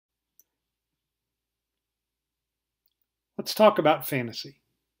Let's talk about fantasy.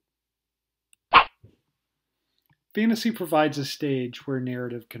 Fantasy provides a stage where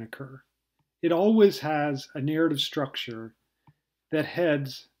narrative can occur. It always has a narrative structure that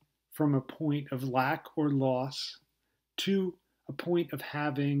heads from a point of lack or loss to a point of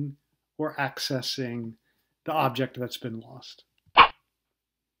having or accessing the object that's been lost.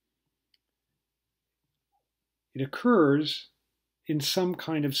 It occurs in some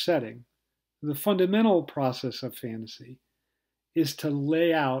kind of setting. The fundamental process of fantasy is to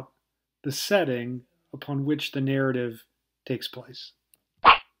lay out the setting upon which the narrative takes place.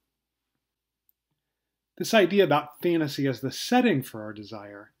 This idea about fantasy as the setting for our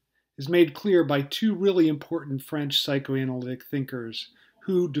desire is made clear by two really important French psychoanalytic thinkers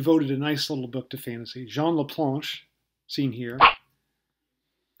who devoted a nice little book to fantasy, Jean Laplanche, seen here,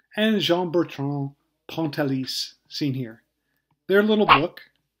 and Jean-Bertrand Pontalis, seen here. Their little book,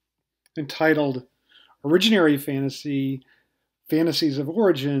 entitled Originary Fantasy, Fantasies of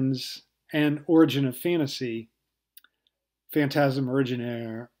Origins, and Origin of Fantasy, Phantasme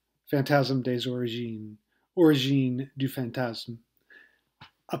Originaire, Phantasme des Origines, Origine du Fantasme,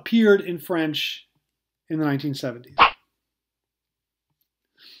 appeared in French in the 1970s.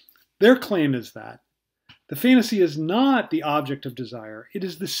 Their claim is that the fantasy is not the object of desire, it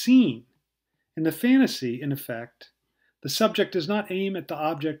is the scene. In the fantasy, in effect, the subject does not aim at the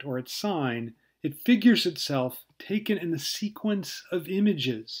object or its sign, it figures itself taken in the sequence of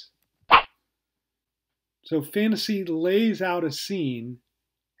images. So fantasy lays out a scene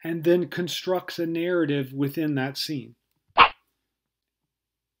and then constructs a narrative within that scene.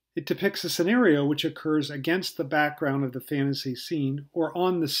 It depicts a scenario which occurs against the background of the fantasy scene or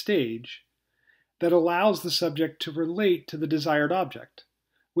on the stage that allows the subject to relate to the desired object.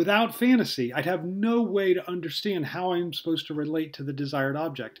 Without fantasy, I'd have no way to understand how I'm supposed to relate to the desired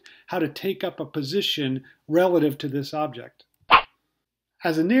object, how to take up a position relative to this object.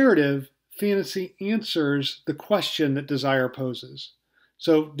 As a narrative, fantasy answers the question that desire poses.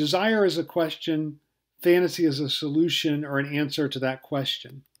 So desire is a question, fantasy is a solution or an answer to that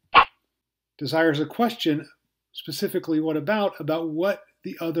question. Desire is a question, specifically what about what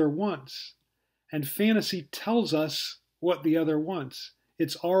the other wants. And fantasy tells us what the other wants.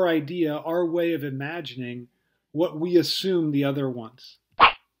 It's our idea, our way of imagining what we assume the other wants.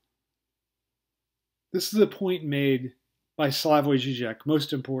 This is a point made by Slavoj Žižek,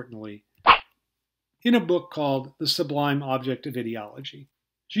 most importantly, in a book called The Sublime Object of Ideology.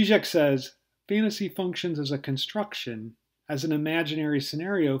 Žižek says, fantasy functions as a construction, as an imaginary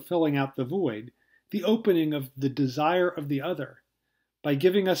scenario filling out the void, the opening of the desire of the other, by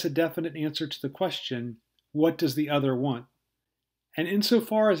giving us a definite answer to the question, what does the other want? And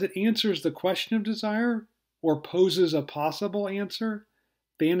insofar as it answers the question of desire, or poses a possible answer,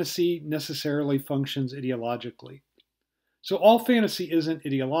 fantasy necessarily functions ideologically. So all fantasy isn't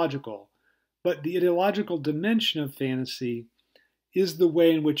ideological, but the ideological dimension of fantasy is the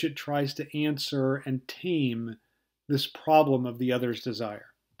way in which it tries to answer and tame this problem of the other's desire.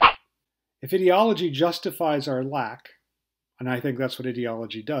 If ideology justifies our lack, and I think that's what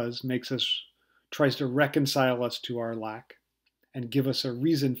ideology does, tries to reconcile us to our lack and give us a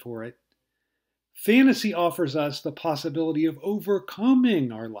reason for it, fantasy offers us the possibility of overcoming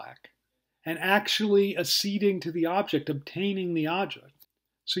our lack and actually acceding to the object, obtaining the object.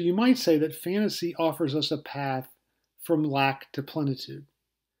 So you might say that fantasy offers us a path from lack to plenitude,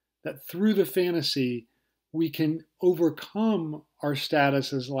 that through the fantasy we can overcome our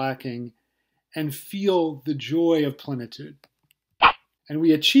status as lacking and feel the joy of plenitude. And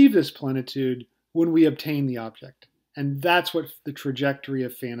we achieve this plenitude when we obtain the object. And that's what the trajectory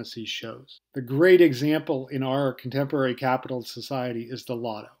of fantasy shows. The great example in our contemporary capitalist society is the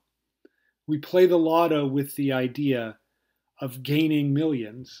lotto. We play the lotto with the idea of gaining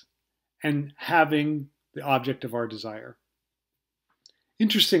millions and having the object of our desire.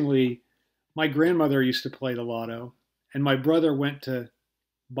 Interestingly, my grandmother used to play the lotto, and my brother went to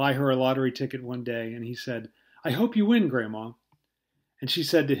buy her a lottery ticket one day, and he said, "I hope you win, Grandma." And she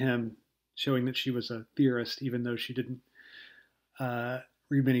said to him, showing that she was a theorist, even though she didn't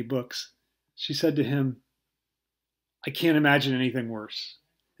read many books, she said to him, "I can't imagine anything worse."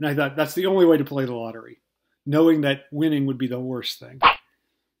 And I thought, that's the only way to play the lottery, knowing that winning would be the worst thing.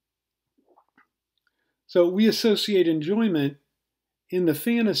 So we associate enjoyment in the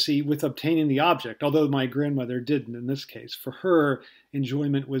fantasy with obtaining the object, although my grandmother didn't in this case. For her,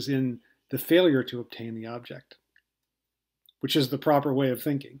 enjoyment was in the failure to obtain the object, which is the proper way of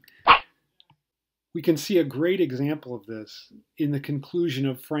thinking. We can see a great example of this in the conclusion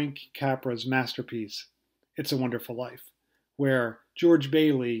of Frank Capra's masterpiece, It's a Wonderful Life, where George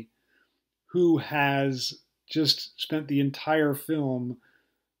Bailey, who has just spent the entire film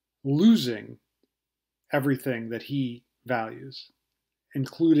losing everything that he values,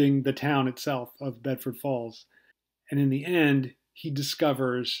 including the town itself of Bedford Falls. And in the end, he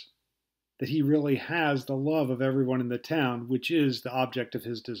discovers that he really has the love of everyone in the town, which is the object of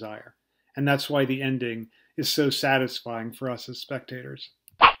his desire. And that's why the ending is so satisfying for us as spectators.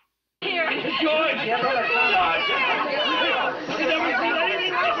 George! You've never seen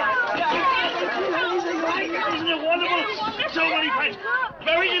anything like it! Isn't it wonderful? So many friends.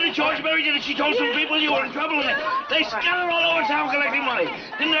 Mary did it, George. Mary did it. She told some people you were in trouble with it. They scattered all over town collecting money.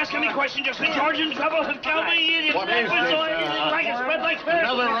 Didn't ask any questions. Just said, George in trouble. Tell me, idiot. What is this? Like it spread like fish.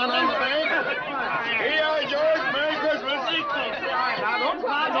 Another run on the bank? Here, George. Merry Christmas. Now, don't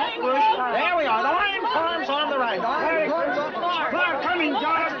push. There we are. The Lion Farm's on the right. Clark, coming,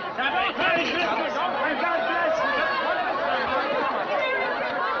 George. Merry Christmas. And God bless you.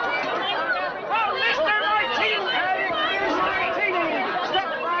 Oh, Mr. Martinez. Step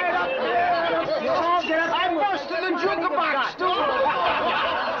right up there. I busted the jukebox, too.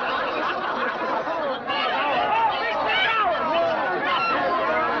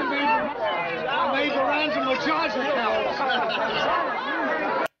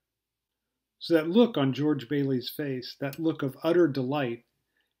 So that look on George Bailey's face, that look of utter delight,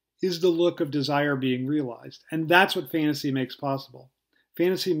 is the look of desire being realized. And that's what fantasy makes possible.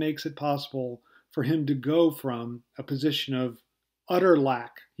 Fantasy makes it possible for him to go from a position of utter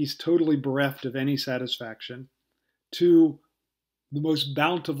lack, he's totally bereft of any satisfaction, to the most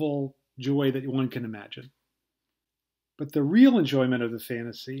bountiful joy that one can imagine. But the real enjoyment of the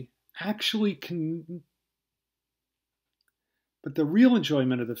fantasy actually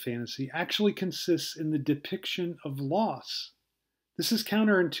consists in the depiction of loss. This is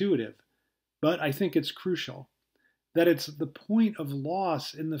counterintuitive, but I think it's crucial. That it's the point of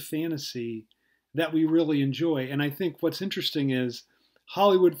loss in the fantasy that we really enjoy. And I think what's interesting is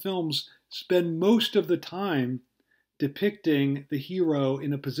Hollywood films spend most of the time depicting the hero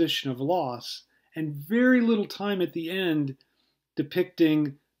in a position of loss, and very little time at the end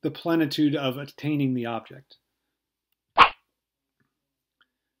depicting the plenitude of attaining the object.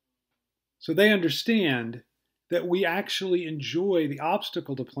 So they understand that we actually enjoy the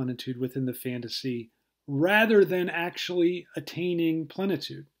obstacle to plenitude within the fantasy rather than actually attaining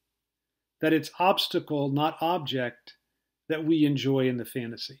plenitude. That it's obstacle, not object, that we enjoy in the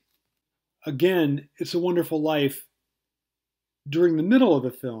fantasy. Again, It's a Wonderful Life, during the middle of the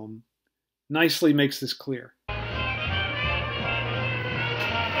film, nicely makes this clear.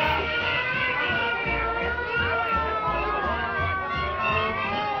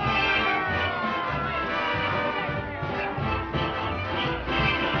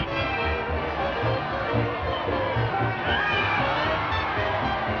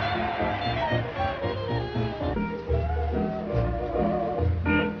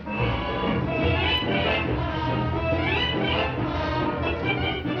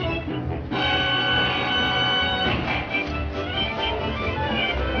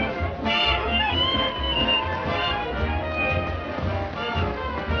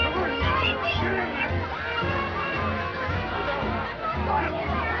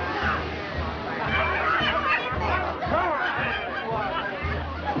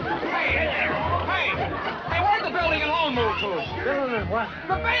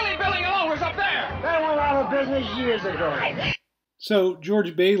 The Bailey building alone was up there. That went out of business years ago. So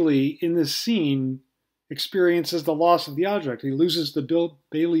George Bailey, in this scene, experiences the loss of the object. He loses the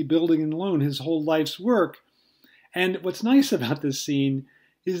Bailey building and loan, his whole life's work. And what's nice about this scene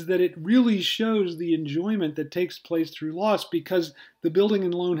is that it really shows the enjoyment that takes place through loss, because the building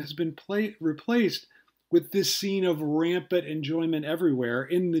and loan has been replaced with this scene of rampant enjoyment everywhere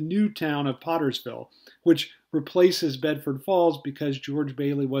in the new town of Pottersville, which replaces Bedford Falls because George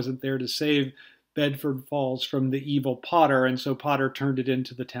Bailey wasn't there to save Bedford Falls from the evil Potter, and so Potter turned it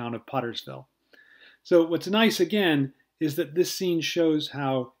into the town of Pottersville. So what's nice, again, is that this scene shows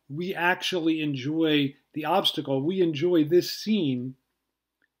how we actually enjoy the obstacle. We enjoy this scene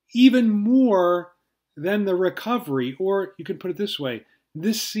even more than the recovery, or you could put it this way,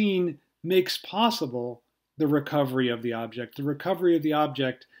 this scene makes possible the recovery of the object. The recovery of the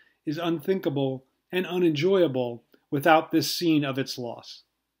object is unthinkable and unenjoyable without this scene of its loss.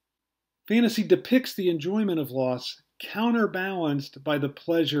 Fantasy depicts the enjoyment of loss counterbalanced by the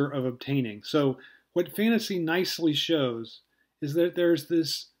pleasure of obtaining. So what fantasy nicely shows is that there's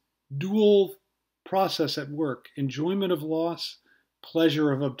this dual process at work: enjoyment of loss,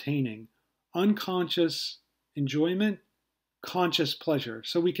 pleasure of obtaining. Unconscious enjoyment, conscious pleasure.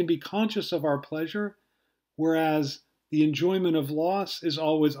 So we can be conscious of our pleasure, whereas the enjoyment of loss is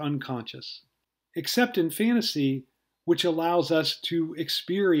always unconscious. except in fantasy, which allows us to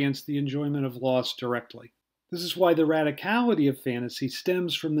experience the enjoyment of loss directly. This is why the radicality of fantasy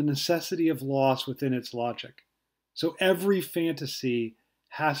stems from the necessity of loss within its logic. So every fantasy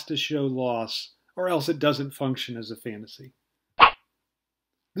has to show loss, or else it doesn't function as a fantasy.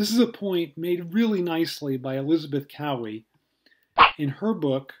 This is a point made really nicely by Elizabeth Cowie in her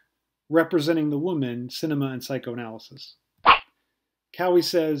book, Representing the Woman, Cinema and Psychoanalysis. Cowie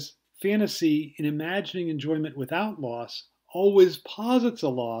says, fantasy, in imagining enjoyment without loss, always posits a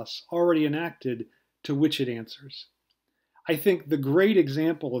loss already enacted to which it answers. I think the great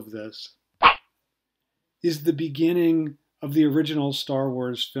example of this is the beginning of the original Star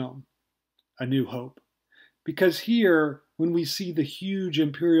Wars film, A New Hope. Because here, when we see the huge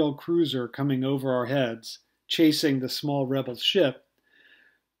Imperial cruiser coming over our heads, chasing the small rebel ship,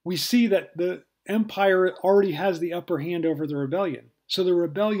 we see that the Empire already has the upper hand over the rebellion. So the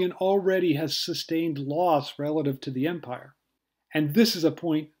rebellion already has sustained loss relative to the Empire. And this is a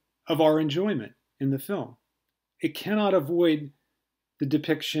point of our enjoyment in the film. It cannot avoid the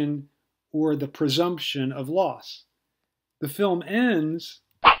depiction or the presumption of loss. The film ends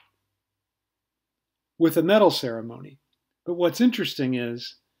with a medal ceremony. But what's interesting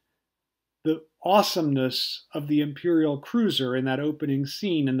is the awesomeness of the Imperial cruiser in that opening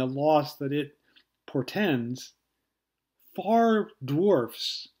scene and the loss that it portends far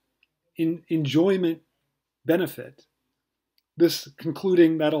dwarfs in enjoyment benefit this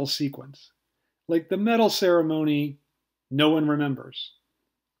concluding medal sequence. Like the medal ceremony, no one remembers.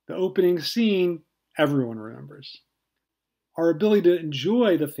 The opening scene, everyone remembers. Our ability to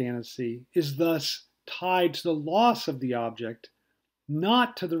enjoy the fantasy is thus tied to the loss of the object,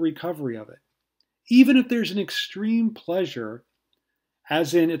 not to the recovery of it. Even if there's an extreme pleasure,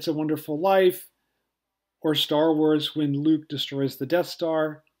 as in It's a Wonderful Life, or Star Wars when Luke destroys the Death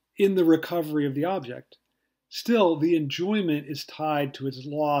Star, in the recovery of the object, still the enjoyment is tied to its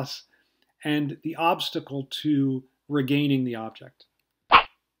loss and the obstacle to regaining the object.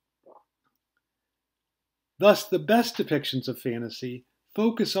 Thus, the best depictions of fantasy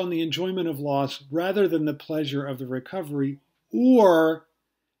focus on the enjoyment of loss rather than the pleasure of the recovery, or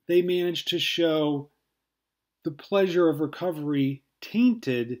they manage to show the pleasure of recovery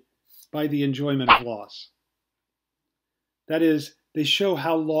tainted by the enjoyment of loss. That is, they show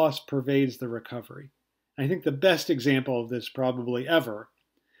how loss pervades the recovery. I think the best example of this probably ever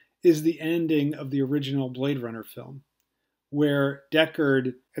is the ending of the original Blade Runner film, where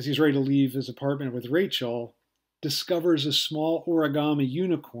Deckard, as he's ready to leave his apartment with Rachel, discovers a small origami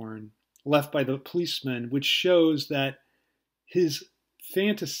unicorn left by the policeman, which shows that his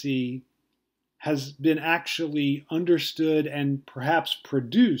fantasy has been actually understood and perhaps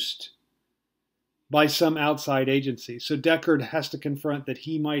produced by some outside agency. So Deckard has to confront that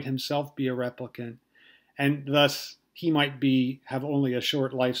he might himself be a replicant, and thus he might have only a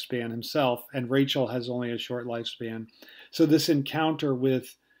short lifespan himself, and Rachel has only a short lifespan. So this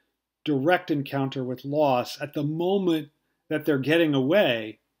direct encounter with loss at the moment that they're getting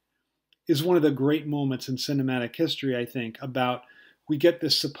away is one of the great moments in cinematic history, I think, about we get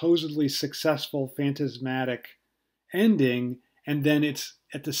this supposedly successful phantasmatic ending, and then it's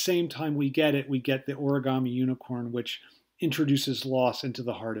at the same time we get the origami unicorn, which introduces loss into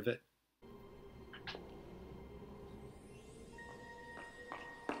the heart of it.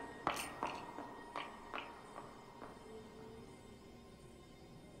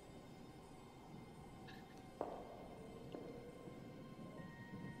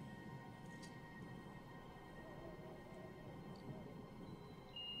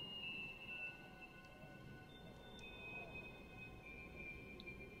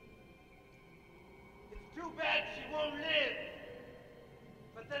 Too bad she won't live.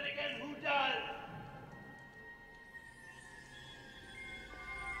 But then again, who does?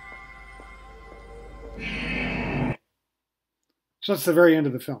 So that's the very end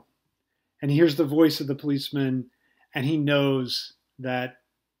of the film. And he hears the voice of the policeman, and he knows that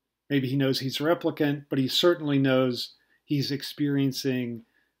maybe he knows he's a replicant, but he certainly knows he's experiencing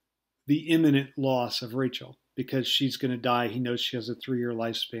the imminent loss of Rachel because she's going to die. He knows she has a 3-year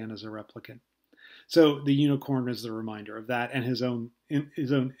lifespan as a replicant. So the unicorn is the reminder of that and his own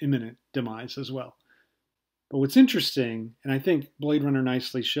imminent demise as well. But what's interesting, and I think Blade Runner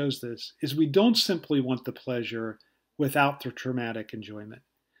nicely shows this, is we don't simply want the pleasure without the traumatic enjoyment.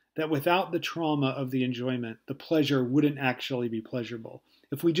 That without the trauma of the enjoyment, the pleasure wouldn't actually be pleasurable.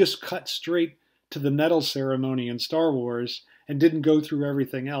 If we just cut straight to the medal ceremony in Star Wars and didn't go through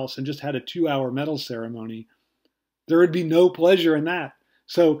everything else and just had a 2-hour medal ceremony, there would be no pleasure in that.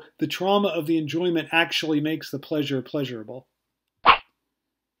 So the trauma of the enjoyment actually makes the pleasure pleasurable.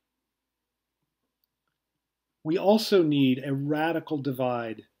 we also need a radical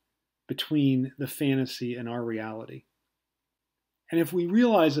divide between the fantasy and our reality. And if we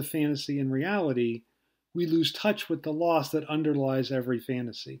realize a fantasy and reality, we lose touch with the loss that underlies every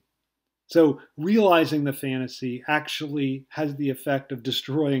fantasy. So realizing the fantasy actually has the effect of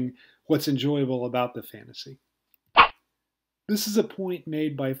destroying what's enjoyable about the fantasy. This is a point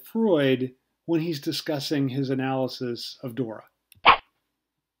made by Freud when he's discussing his analysis of Dora.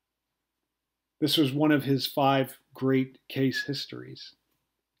 This was one of his 5 great case histories.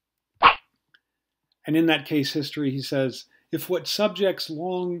 And in that case history, he says, if what subjects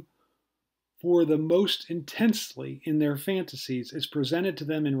long for the most intensely in their fantasies is presented to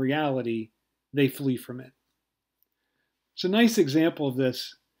them in reality, they flee from it. It's a nice example of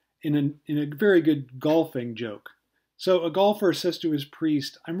this in a very good golfing joke. So a golfer says to his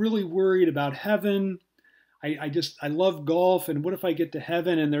priest, I'm really worried about heaven. I love golf, and what if I get to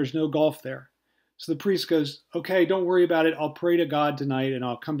heaven and there's no golf there? So the priest goes, okay, don't worry about it. I'll pray to God tonight and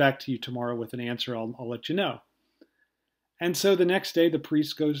I'll come back to you tomorrow with an answer. I'll let you know. And so the next day the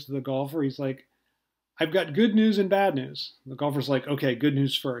priest goes to the golfer. He's like, I've got good news and bad news. The golfer's like, okay, good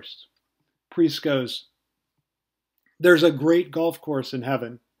news first. Priest goes, there's a great golf course in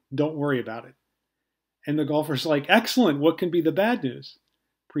heaven. Don't worry about it. And the golfer's like, excellent. What can be the bad news?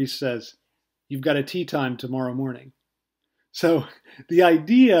 Priest says, you've got a tee time tomorrow morning. So the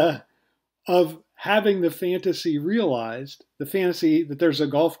idea of having the fantasy realized, the fantasy that there's a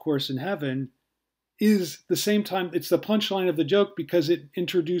golf course in heaven, is the same time, it's the punchline of the joke because it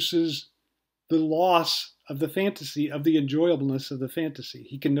introduces the loss of the fantasy, of the enjoyableness of the fantasy.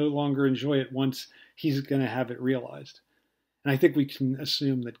 He can no longer enjoy it once he's going to have it realized. And I think we can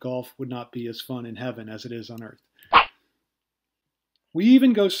assume that golf would not be as fun in heaven as it is on earth. We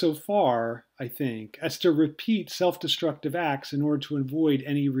even go so far, I think, as to repeat self-destructive acts in order to avoid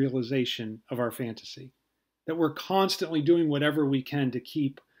any realization of our fantasy. That we're constantly doing whatever we can to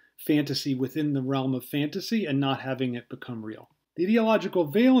keep fantasy within the realm of fantasy and not having it become real. The ideological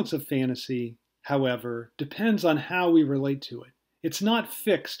valence of fantasy, however, depends on how we relate to it. It's not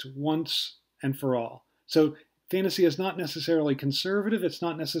fixed once and for all. So fantasy is not necessarily conservative, it's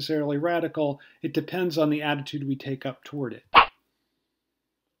not necessarily radical, it depends on the attitude we take up toward it.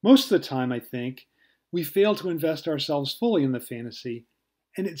 Most of the time, I think, we fail to invest ourselves fully in the fantasy,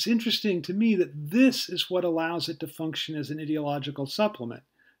 and it's interesting to me that this is what allows it to function as an ideological supplement.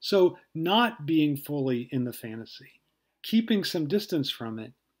 So not being fully in the fantasy, keeping some distance from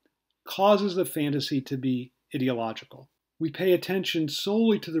it, causes the fantasy to be ideological. We pay attention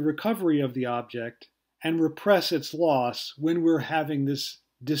solely to the recovery of the object and repress its loss when we're having this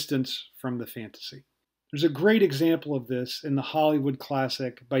distance from the fantasy. There's a great example of this in the Hollywood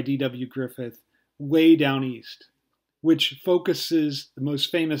classic by D.W. Griffith, Way Down East, which focuses, the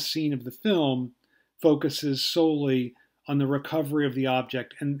most famous scene of the film, focuses solely on the recovery of the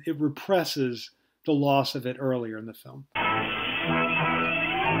object, and it represses the loss of it earlier in the film.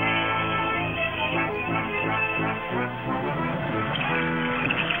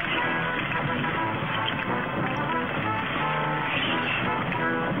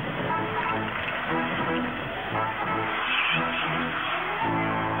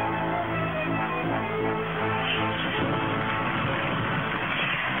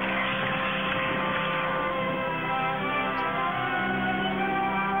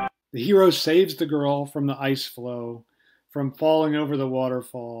 The hero saves the girl from the ice floe, from falling over the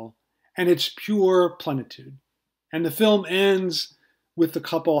waterfall, and it's pure plenitude. And the film ends with the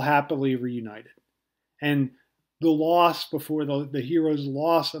couple happily reunited. And the loss before the hero's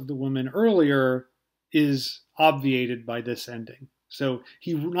loss of the woman earlier is obviated by this ending. So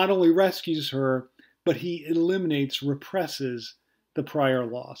he not only rescues her, but he eliminates, represses the prior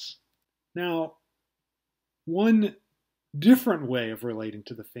loss. Now, one different way of relating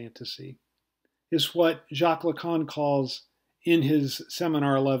to the fantasy is what Jacques Lacan calls, in his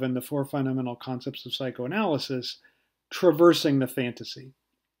Seminar 11, The Four Fundamental Concepts of Psychoanalysis, traversing the fantasy.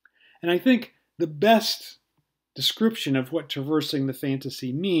 And I think the best description of what traversing the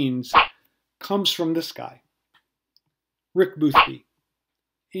fantasy means comes from this guy, Rick Boothby,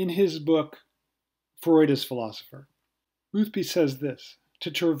 in his book, Freud as Philosopher. Boothby says this: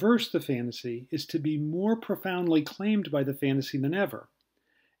 to traverse the fantasy is to be more profoundly claimed by the fantasy than ever,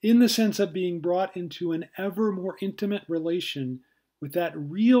 in the sense of being brought into an ever more intimate relation with that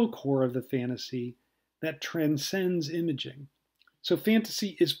real core of the fantasy that transcends imaging. So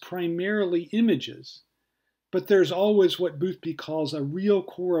fantasy is primarily images, but there's always what Boothby calls a real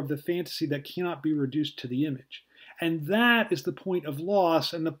core of the fantasy that cannot be reduced to the image. And that is the point of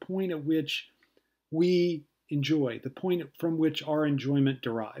loss and the point at which we enjoy, the point from which our enjoyment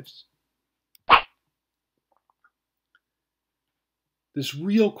derives. This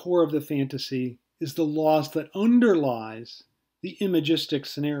real core of the fantasy is the loss that underlies the imagistic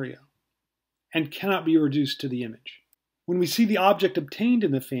scenario and cannot be reduced to the image. When we see the object obtained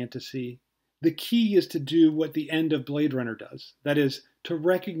in the fantasy, the key is to do what the end of Blade Runner does. That is, to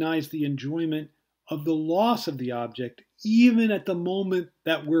recognize the enjoyment of the loss of the object even at the moment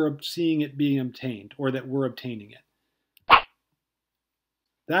that we're seeing it being obtained or that we're obtaining it.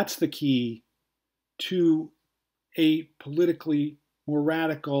 That's the key to a politically more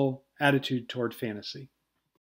radical attitude toward fantasy.